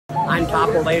I'm top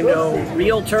Orlando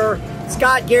Realtor,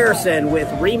 Scott Garrison with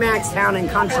ReMax Town and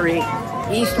Country,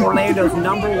 East Orlando's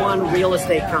 #1 real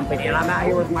estate company. And I'm out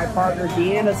here with my partner,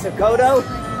 Deanna Sacoto.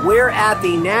 We're at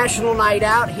the National Night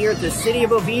Out here at the City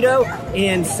of Oviedo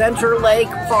in Center Lake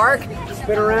Park.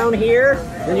 Spin around here,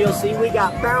 and you'll see we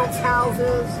got bounce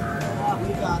houses,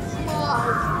 we got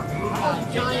slides, we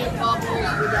got giant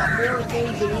bubbles, we got more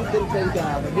things than you can think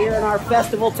of. And here in our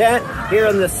festival tent, here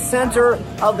in the center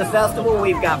of the festival,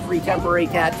 we've got free temporary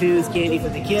tattoos, candy for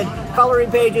the kid, coloring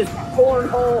pages,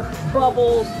 cornhole,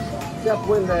 bubbles, except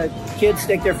when the kids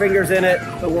stick their fingers in it,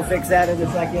 but we'll fix that in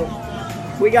a second.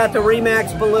 We got the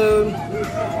ReMax balloon.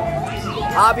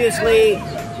 Obviously,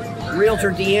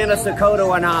 Realtor Deanna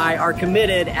Sacoto and I are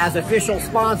committed as official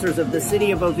sponsors of the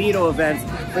City of Oviedo events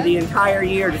for the entire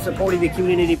year to supporting the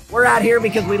community. We're out here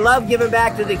because we love giving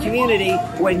back to the community.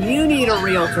 When you need a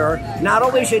realtor, not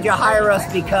only should you hire us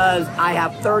because I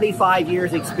have 35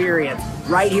 years experience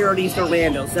right here in East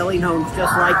Orlando, selling homes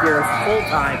just like yours,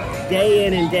 full-time, day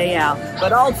in and day out,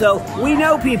 but also we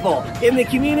know people in the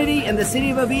community, in the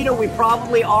City of Oviedo. We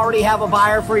probably already have a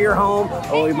buyer for your home,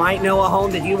 or we might know a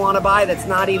home that you want to buy that's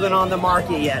not even on the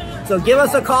market yet. So give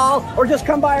us a call or just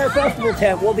come by our festival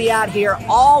tent. We'll be out here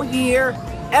all year,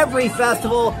 every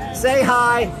festival. Say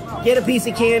hi, get a piece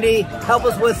of candy, help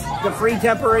us with the free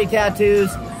temporary tattoos.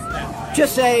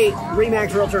 Just say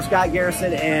ReMax Realtor Scott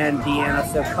Garrison and Deanna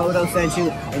Sacoto sent you,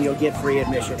 and you'll get free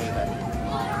admission even.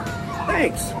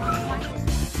 Thanks.